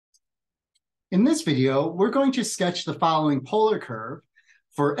In this video, we're going to sketch the following polar curve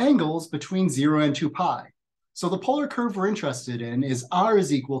for angles between 0 and 2 pi. So the polar curve we're interested in is r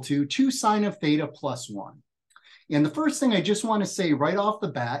is equal to 2 sine of theta plus 1. And the first thing I just want to say right off the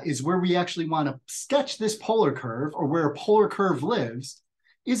bat is where we actually want to sketch this polar curve, or where a polar curve lives,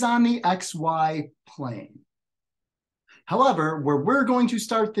 is on the xy plane. However, where we're going to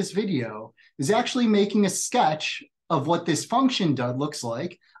start this video is actually making a sketch of what this function looks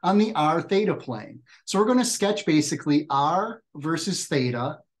like on the r theta plane. So we're going to sketch basically r versus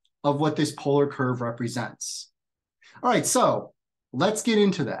theta of what this polar curve represents. All right, so let's get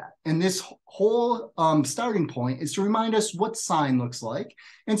into that. And this whole starting point is to remind us what sine looks like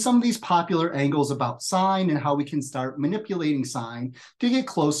and some of these popular angles about sine and how we can start manipulating sine to get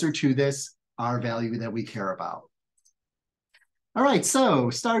closer to this r value that we care about. All right, so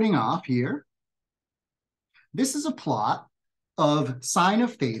starting off here, this is a plot of sine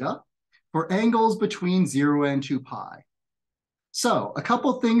of theta for angles between 0 and 2 pi. So a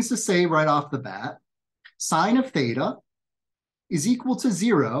couple things to say right off the bat. Sine of theta is equal to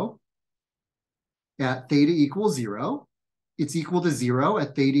 0 at theta equals 0. It's equal to 0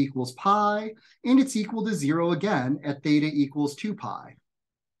 at theta equals pi, and it's equal to 0 again at theta equals 2 pi.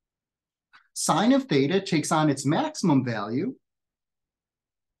 Sine of theta takes on its maximum value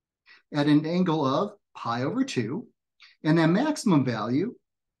at an angle of pi over 2, and that maximum value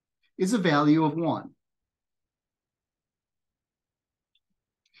is a value of 1.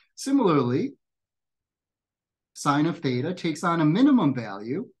 Similarly, sine of theta takes on a minimum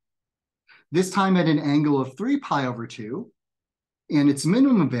value, this time at an angle of 3 pi over 2, and its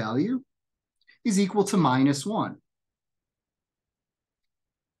minimum value is equal to minus 1.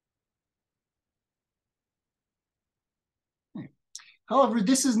 Okay. However,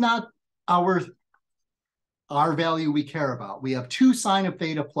 this is not our value we care about. We have 2 sine of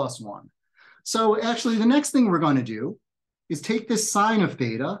theta plus 1. So actually, the next thing we're going to do is take this sine of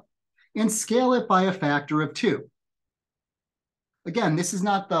theta and scale it by a factor of 2. Again, this is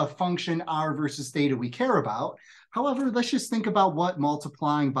not the function r versus theta we care about. However, let's just think about what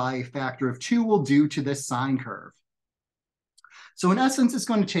multiplying by a factor of 2 will do to this sine curve. So in essence, it's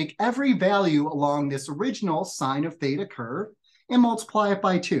going to take every value along this original sine of theta curve and multiply it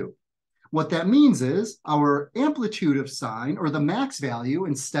by 2. What that means is our amplitude of sine, or the max value,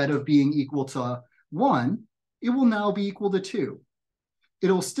 instead of being equal to 1, it will now be equal to 2.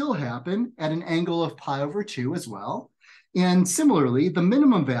 It'll still happen at an angle of pi over 2 as well. And similarly, the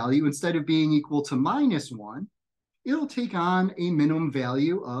minimum value, instead of being equal to minus 1, it'll take on a minimum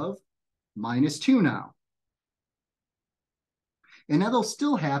value of minus 2 now. And that'll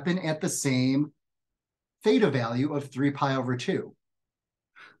still happen at the same theta value of 3 pi over 2.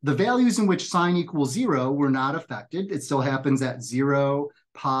 The values in which sine equals 0 were not affected. It still happens at 0,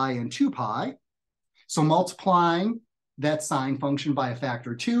 pi, and 2 pi. So multiplying that sine function by a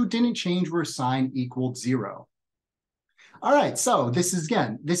factor of 2 didn't change where sine equaled 0. All right, so this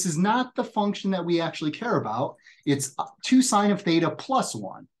is not the function that we actually care about. It's 2 sine of theta plus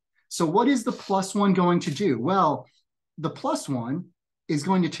 1. So what is the plus 1 going to do? Well, the plus 1 is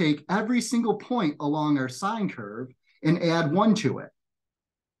going to take every single point along our sine curve and add 1 to it.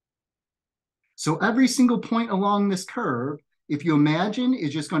 So every single point along this curve, if you imagine,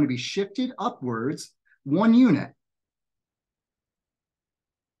 is just going to be shifted upwards 1 unit.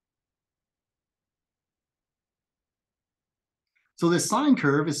 So this sine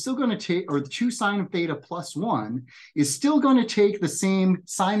curve is still going to take, or the 2 sine of theta plus 1 is still going to take the same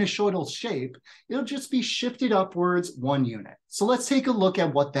sinusoidal shape. It'll just be shifted upwards 1 unit. So let's take a look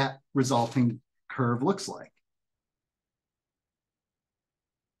at what that resulting curve looks like.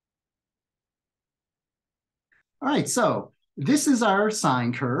 All right, so this is our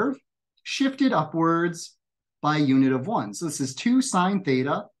sine curve shifted upwards by a unit of 1. So this is 2 sine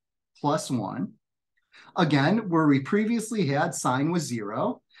theta plus 1. Again, where we previously had sine was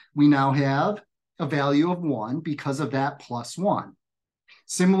 0, we now have a value of 1 because of that plus 1.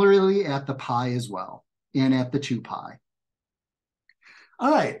 Similarly at the pi as well, and at the 2 pi. All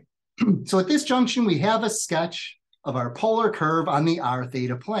right, so at this junction, we have a sketch of our polar curve on the r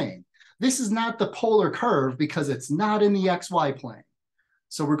theta plane. This is not the polar curve because it's not in the xy plane.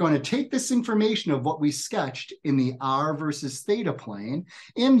 So we're going to take this information of what we sketched in the r versus theta plane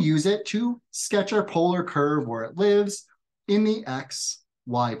and use it to sketch our polar curve where it lives in the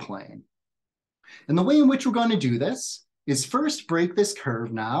xy plane. And the way in which we're going to do this is first break this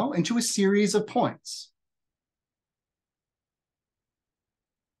curve now into a series of points.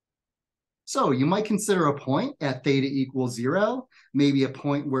 So you might consider a point at theta equals 0, maybe a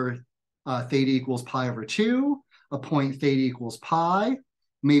point where theta equals pi over 2, a point theta equals pi,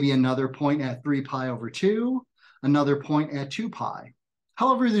 maybe another point at 3 pi over 2, another point at 2 pi.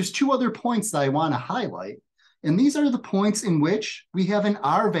 However, there's two other points that I want to highlight, and these are the points in which we have an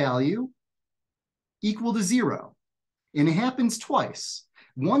R value equal to 0. And it happens twice.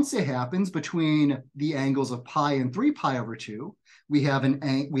 Once it happens between the angles of pi and 3 pi over 2, we have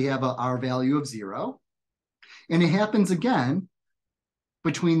a R value of 0. And it happens again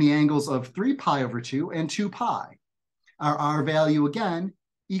between the angles of 3 pi over 2 and 2 pi. Our R value again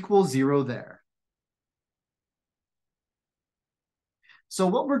equals 0 there. So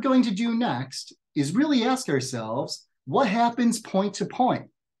what we're going to do next is really ask ourselves, what happens point to point?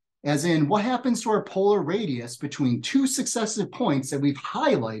 As in, what happens to our polar radius between two successive points that we've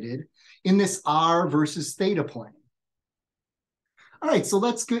highlighted in this R versus theta plane? All right, so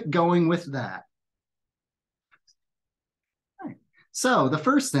let's get going with that. All right. So the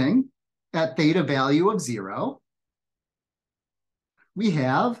first thing, at theta value of 0, we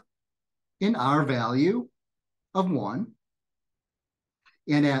have an R value of 1.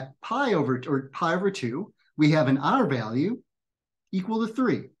 And at pi over 2, we have an R value equal to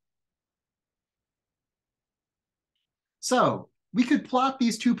 3. So we could plot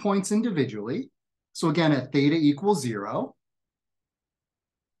these 2 points individually. So again, at theta equals 0,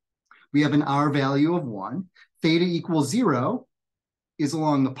 we have an R value of 1. Theta equals 0 is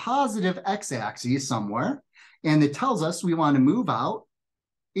along the positive x-axis somewhere, and it tells us we want to move out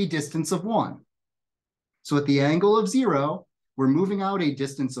a distance of 1. So at the angle of 0, we're moving out a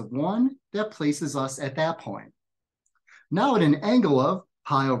distance of 1 that places us at that point. Now at an angle of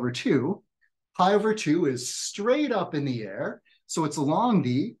pi over 2, pi over 2 is straight up in the air, so it's along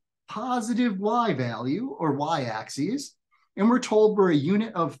the positive y value, or y-axis, and we're told we're a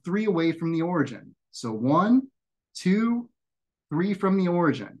unit of 3 away from the origin. So 1, 2, 3 from the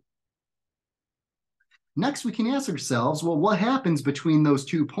origin. Next, we can ask ourselves, well, what happens between those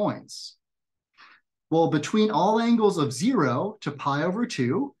 2 points? Well, between all angles of 0 to pi over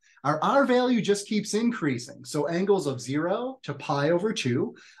 2, our R value just keeps increasing. So angles of 0 to pi over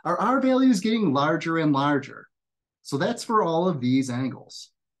 2, our R value is getting larger and larger. So that's for all of these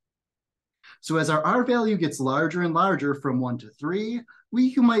angles. So as our R value gets larger and larger from 1 to 3,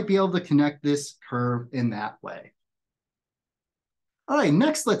 we might be able to connect this curve in that way. All right,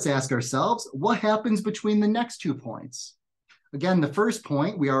 next let's ask ourselves, what happens between the next 2 points? Again, the first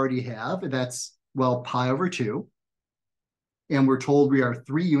point we already have, that's, well, pi over 2. And we're told we are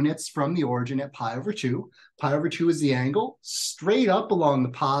 3 units from the origin at pi over 2. Pi over 2 is the angle straight up along the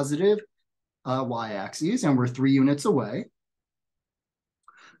positive y-axis, and we're 3 units away.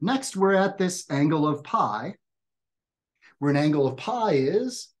 Next, we're at this angle of pi, where an angle of pi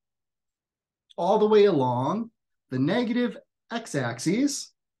is all the way along the negative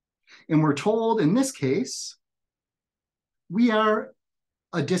x-axis. And we're told, in this case, we are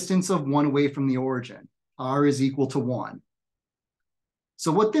a distance of 1 away from the origin. R is equal to 1.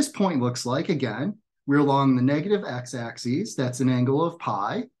 So what this point looks like, again, we're along the negative x-axis. That's an angle of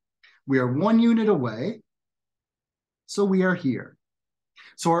pi. We are 1 unit away. So we are here.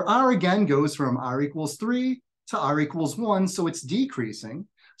 So our R again goes from R equals 3 to R equals 1. So it's decreasing.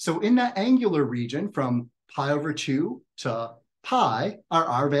 So in that angular region from pi over 2 to pi, our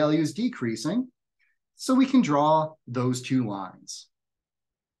R value is decreasing. So we can draw those 2 lines.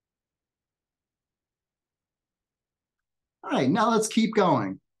 All right, now let's keep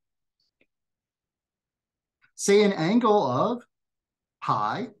going. Say an angle of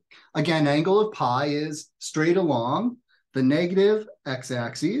pi. Again, angle of pi is straight along the negative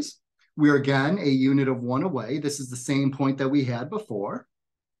x-axis. We're again a unit of 1 away. This is the same point that we had before.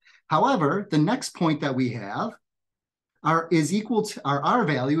 However, the next point that we have our R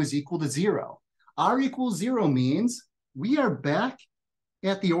value is equal to 0. R equals 0 means we are back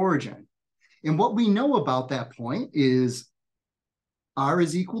at the origin. And what we know about that point is R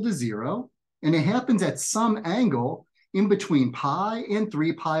is equal to 0, and it happens at some angle in between pi and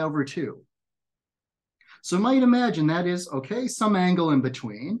 3 pi over 2. So you might imagine that is, okay, some angle in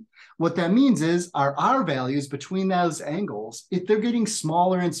between. What that means is our R values between those angles, if they're getting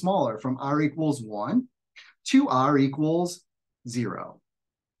smaller and smaller from R equals 1 to R equals 0.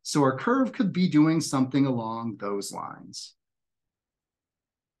 So our curve could be doing something along those lines.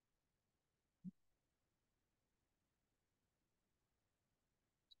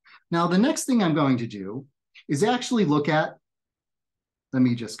 Now, the next thing I'm going to do is actually look at, let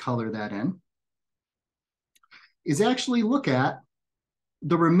me just color that in, is actually look at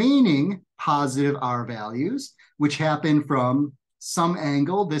the remaining positive R values, which happen from some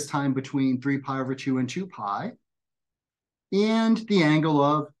angle, this time between 3 pi over 2 and 2 pi, and the angle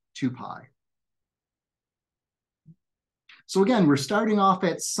of 2 pi. So again, we're starting off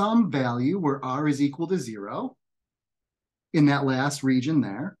at some value where r is equal to 0 in that last region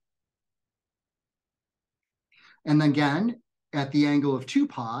there. And then again, at the angle of 2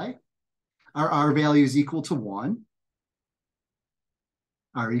 pi, our r value is equal to 1.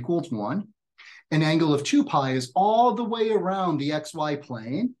 R equals 1. An angle of 2 pi is all the way around the xy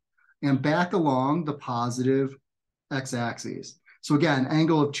plane and back along the positive x-axis. So again,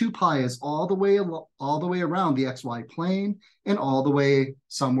 angle of 2 pi is all the way around the xy plane and all the way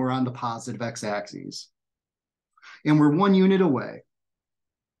somewhere on the positive x-axis. And we're 1 unit away.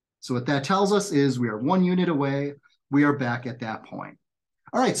 So what that tells us is we are 1 unit away. We are back at that point.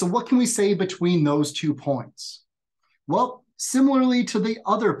 All right, so what can we say between those 2 points? Well, similarly to the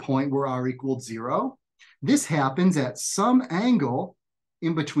other point where r equaled 0, this happens at some angle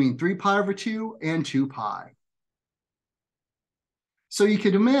in between 3 pi over 2 and 2 pi. So you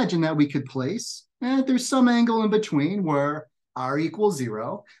could imagine that we could place, there's some angle in between where r equals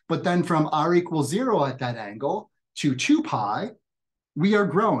 0, but then from r equals 0 at that angle to 2 pi, we are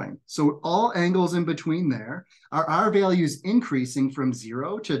growing. So all angles in between there, our r value is increasing from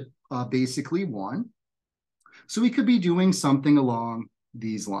 0 to basically 1. So we could be doing something along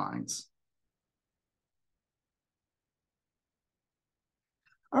these lines.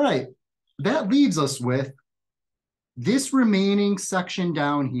 All right, that leaves us with this remaining section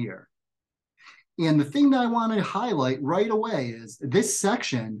down here. And the thing that I want to highlight right away is this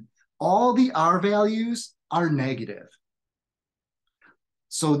section, all the r values are negative.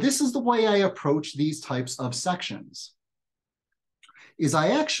 So this is the way I approach these types of sections, is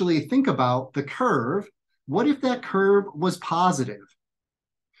I actually think about the curve. What if that curve was positive?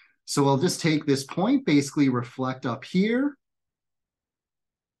 So I'll just take this point, basically reflect up here.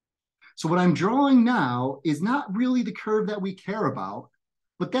 So what I'm drawing now is not really the curve that we care about,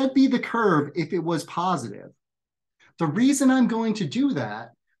 but that'd be the curve if it was positive. The reason I'm going to do that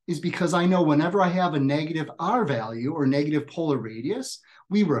is because I know whenever I have a negative r value or negative polar radius,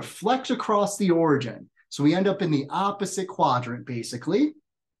 we reflect across the origin. So we end up in the opposite quadrant, basically,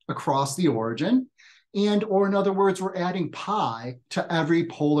 across the origin. And, or in other words, we're adding pi to every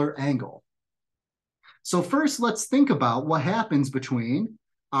polar angle. So first, let's think about what happens between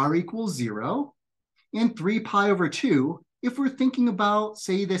r equals 0 and 3 pi over 2 if we're thinking about,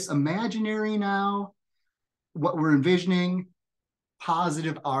 say, this imaginary now, what we're envisioning,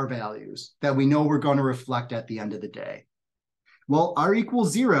 positive r values that we know we're going to reflect at the end of the day. Well, r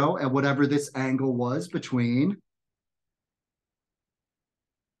equals 0 at whatever this angle was between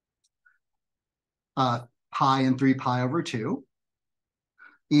pi and 3 pi over 2.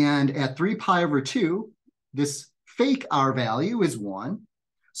 And at 3 pi over 2, this fake r value is 1.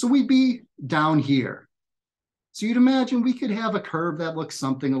 So we'd be down here. So you'd imagine we could have a curve that looks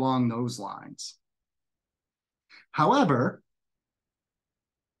something along those lines. However,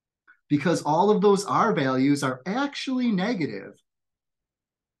 because all of those r values are actually negative,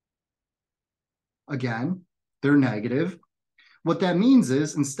 again, they're negative, what that means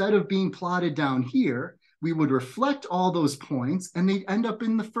is instead of being plotted down here, we would reflect all those points and they'd end up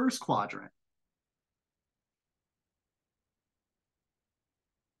in the first quadrant.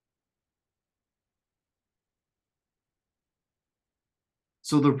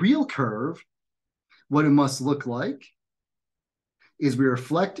 So the real curve, what it must look like is we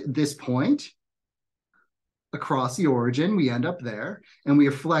reflect this point across the origin, we end up there, and we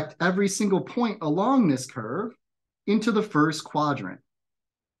reflect every single point along this curve into the first quadrant.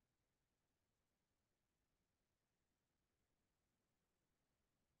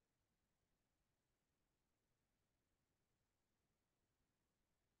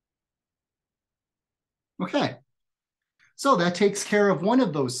 Okay, so that takes care of one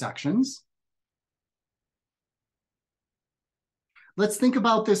of those sections. Let's think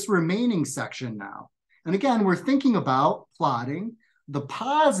about this remaining section now. And again, we're thinking about plotting the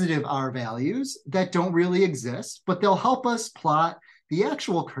positive r values that don't really exist, but they'll help us plot the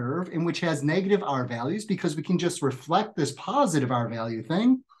actual curve in which has negative r values because we can just reflect this positive r value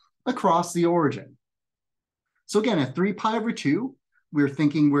thing across the origin. So again, at 3 pi over 2, we're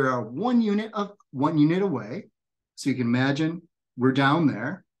thinking we're 1 unit away. So you can imagine we're down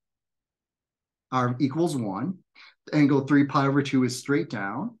there. R equals 1. The angle 3 pi over 2 is straight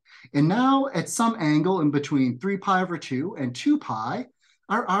down. And now at some angle in between 3 pi over 2 and 2 pi,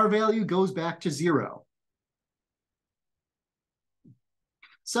 our r value goes back to 0.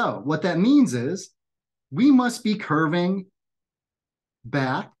 So what that means is we must be curving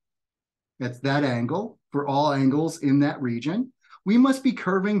back. That's that angle for all angles in that region. We must be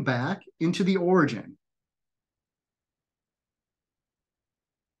curving back into the origin.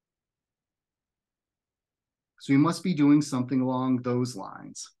 So we must be doing something along those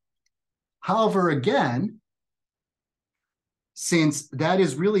lines. However, again, since that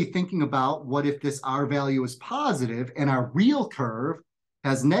is really thinking about what if this R value is positive and our real curve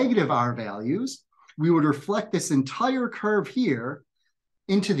has negative R values, we would reflect this entire curve here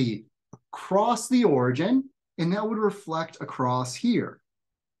into the across the origin, and that would reflect across here.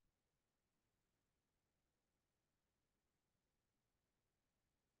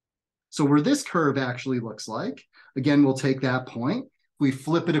 So where this curve actually looks like, again, we'll take that point. We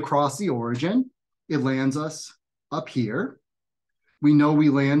flip it across the origin, it lands us up here. We know we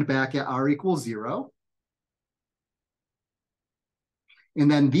land back at R equals 0. And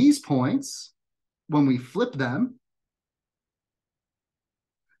then these points, when we flip them,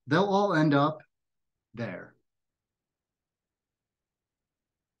 they'll all end up there.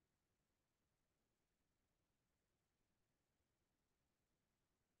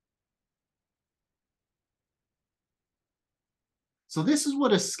 So this is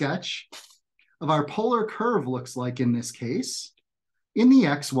what a sketch of our polar curve looks like in this case, in the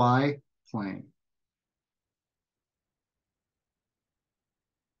XY plane.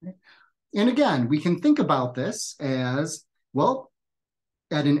 And again, we can think about this as, well,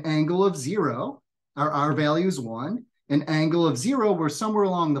 at an angle of 0, our R value is 1. An angle of 0, we're somewhere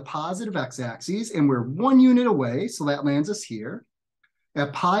along the positive x-axis, and we're 1 unit away, so that lands us here.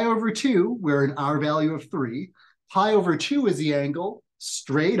 At pi over 2, we're an R value of 3. Pi over 2 is the angle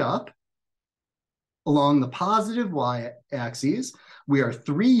straight up along the positive y-axis. We are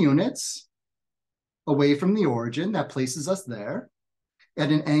 3 units away from the origin. That places us there. At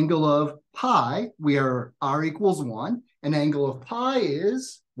an angle of pi, we are R equals 1. An angle of pi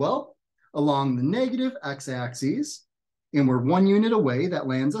is, well, along the negative x-axis, and we're 1 unit away. That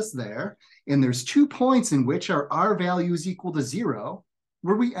lands us there. And there's 2 points in which our R value is equal to 0,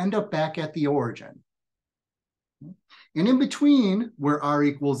 where we end up back at the origin. And in between where R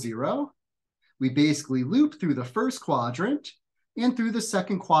equals 0, we basically loop through the first quadrant and through the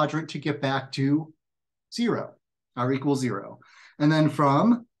second quadrant to get back to 0, R equals 0. And then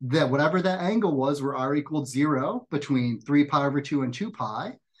from that, whatever that angle was where R equaled 0 between 3 pi over 2 and 2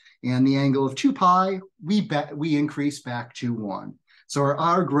 pi, and the angle of 2 pi, we increase back to 1. So our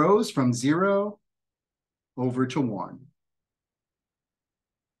R grows from 0 over to 1.